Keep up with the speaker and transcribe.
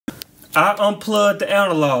I unplugged the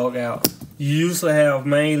analog out. You usually have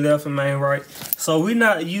main left and main right. So we're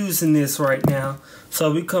not using this right now.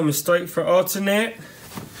 So we coming straight from Ultranet.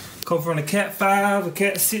 Come from the Cat 5 or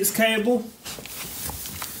Cat 6 cable.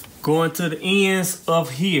 Going to the ends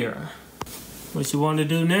of here. What you want to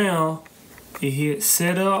do now is hit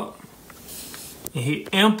setup and hit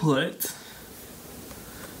input.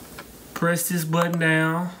 Press this button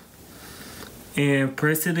down and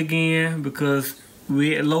press it again because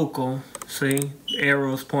we're at local. See, the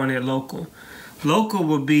arrows pointing at local. Local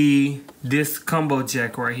would be this combo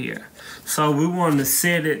jack right here. So we want to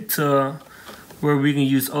set it to where we can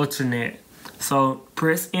use Ultranet. So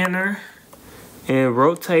press enter and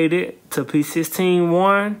rotate it to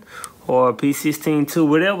P16-1 or P16-2,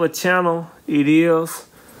 whatever channel it is,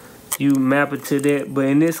 you map it to that. But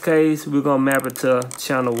in this case, we're gonna map it to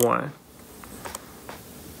channel 1.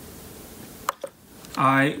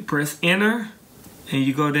 Alright, press enter and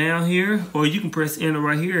you go down here, or you can press enter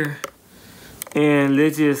right here. And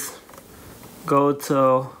let's just go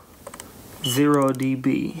to 0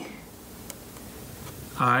 dB.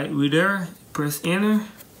 Alright, we there. Press enter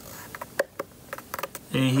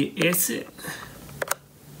and hit exit.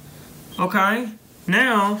 Okay,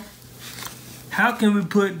 now how can we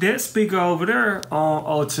put that speaker over there on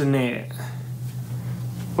Ultranet?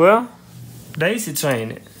 Well, daisy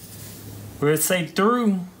chain it. Where it say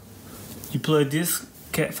through, you plug this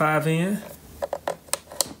Cat 5 in,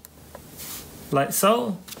 like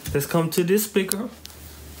so. Let's come to this speaker.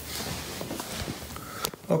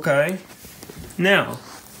 Okay, now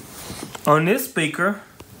on this speaker,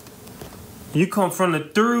 you come from the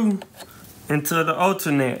through into the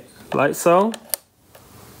Ultranet, like so.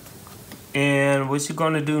 And what you're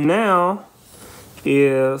gonna do now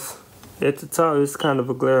is, at the top, it's kind of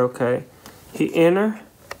a glare, okay. Hit enter.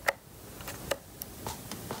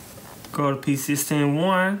 Go to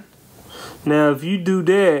P16-1. Now, if you do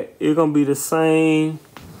that, it's gonna be the same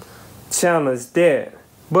channel as that,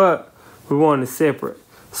 but we want it separate.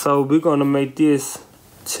 So we're gonna make this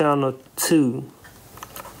channel 2.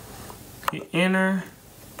 Hit enter,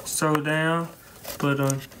 scroll down, put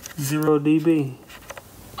on 0 dB.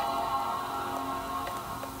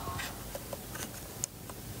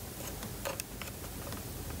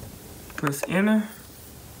 Press enter,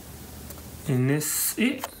 and this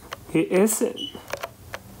it. Hit exit.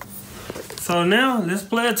 So now let's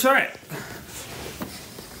play a track.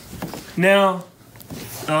 Now,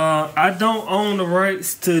 I don't own the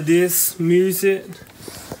rights to this music.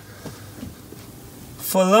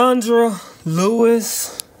 Philandra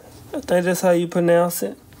Lewis, I think that's how you pronounce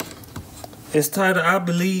it. It's titled I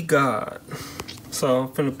Believe God. So I'm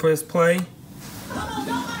finna press play. So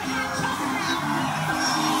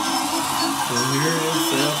here it is,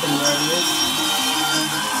 something like this.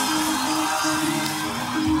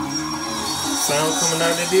 Sound coming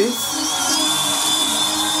out of this.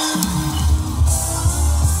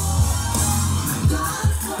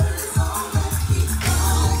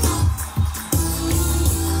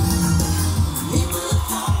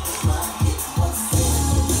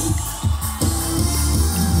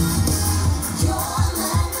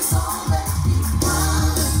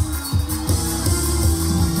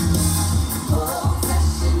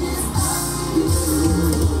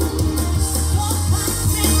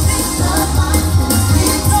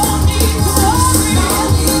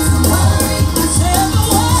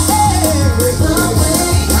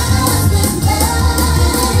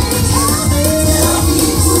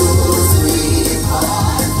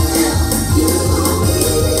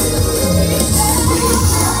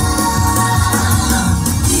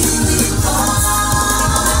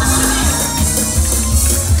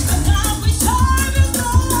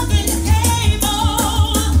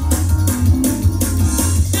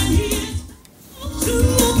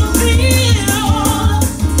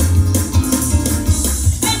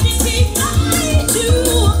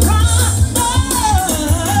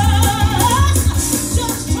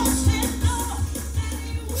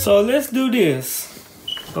 So let's do this,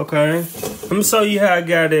 okay? Let me show you how I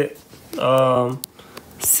got it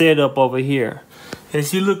set up over here.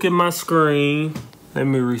 As you look at my screen, let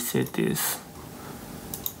me reset this.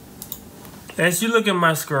 As you look at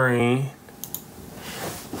my screen,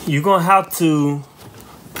 you're gonna have to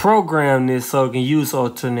program this so it can use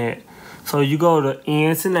Ultranet. So you go to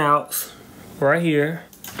ins and outs right here.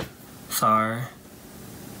 Sorry.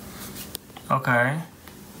 Okay.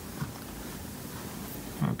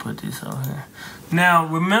 Let me put this over here. Now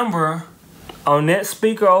remember, on that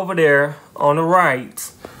speaker over there on the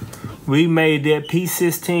right, we made that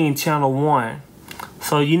P16 channel 1.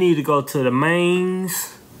 So you need to go to the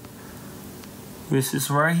mains. This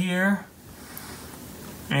is right here.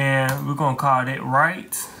 And 1, we're gonna call that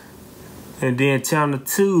right. And then channel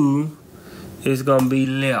 2 is gonna be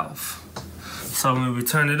left. So when we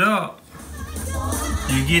turn it up,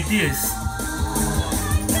 you get this.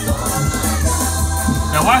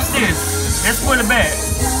 Now watch this. Let's put it back.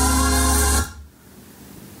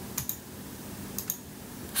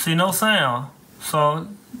 See, no sound. So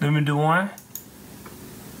let me do 1.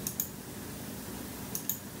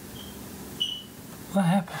 What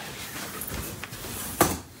happened?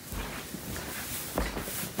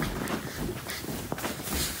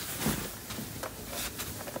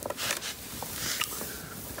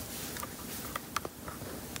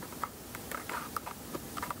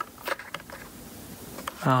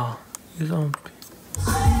 Oh, it's on.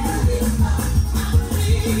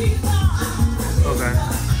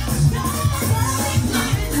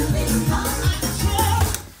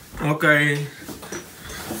 Okay.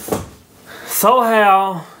 So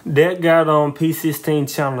how that got on P16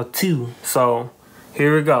 channel 2. So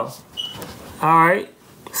here we go. Alright.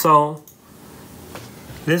 So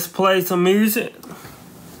let's play some music.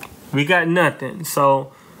 We got nothing.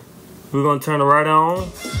 So we're gonna turn the right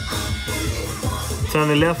on. Turn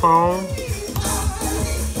the left on.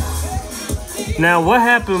 Now what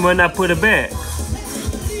happened when I put it back?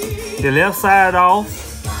 The left side off.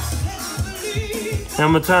 And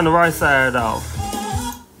I'm gonna turn the right side off.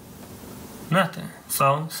 Nothing.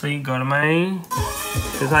 So see, go to main.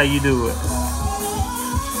 That's how you do it.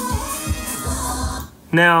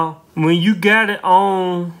 Now when you got it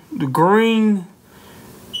on the green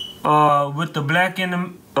with the black in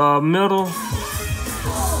the middle,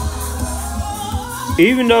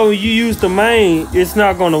 even though you use the main, it's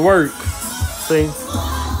not gonna work. See?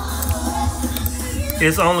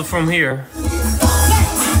 It's only from here.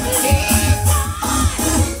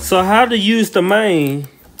 So how to use the main?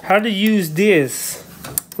 How to use this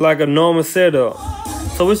like a normal setup?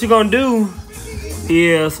 So what you're gonna do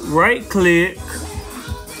is right click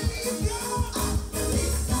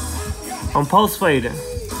on post fader.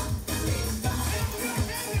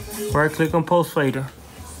 Right click on post fader.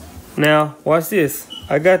 Now watch this.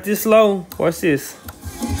 I got this low. Watch this.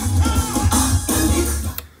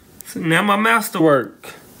 So now my master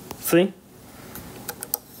work. See?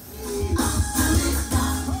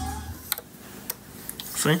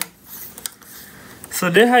 See? So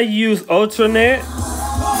that's how you use Ultranet.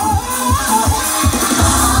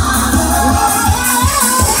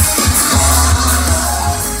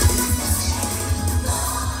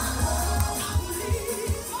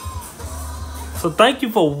 So thank you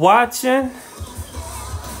for watching.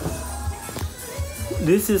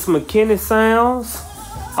 This is McKinney Sounds,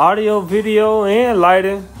 audio, video, and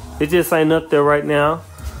lighting. It just ain't up there right now.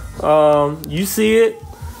 You see it?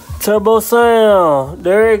 Turbosound.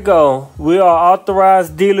 There you go. We are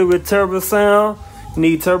authorized dealer with Turbosound.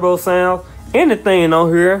 Need Turbosound. Anything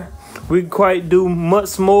on here. We quite do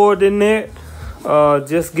much more than that.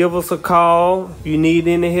 Just give us a call. If you need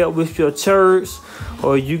any help with your church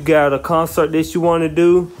or you got a concert that you want to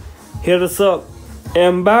do, hit us up.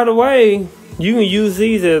 And by the way, you can use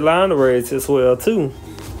these as line arrays as well too.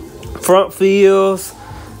 Front fields.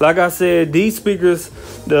 Like I said, these speakers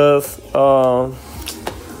does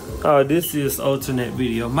this is Ultranet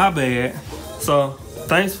video. My bad. So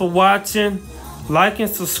thanks for watching. Like and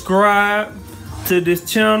subscribe to this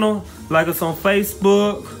channel. Like us on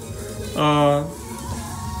Facebook.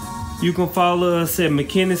 You can follow us at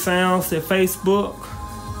McKinney Sounds at Facebook.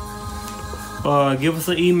 Give us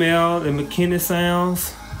an email at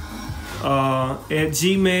McKinneySounds at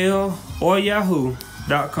Gmail or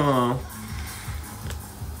Yahoo.com.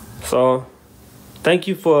 So thank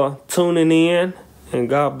you for tuning in, and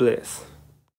God bless.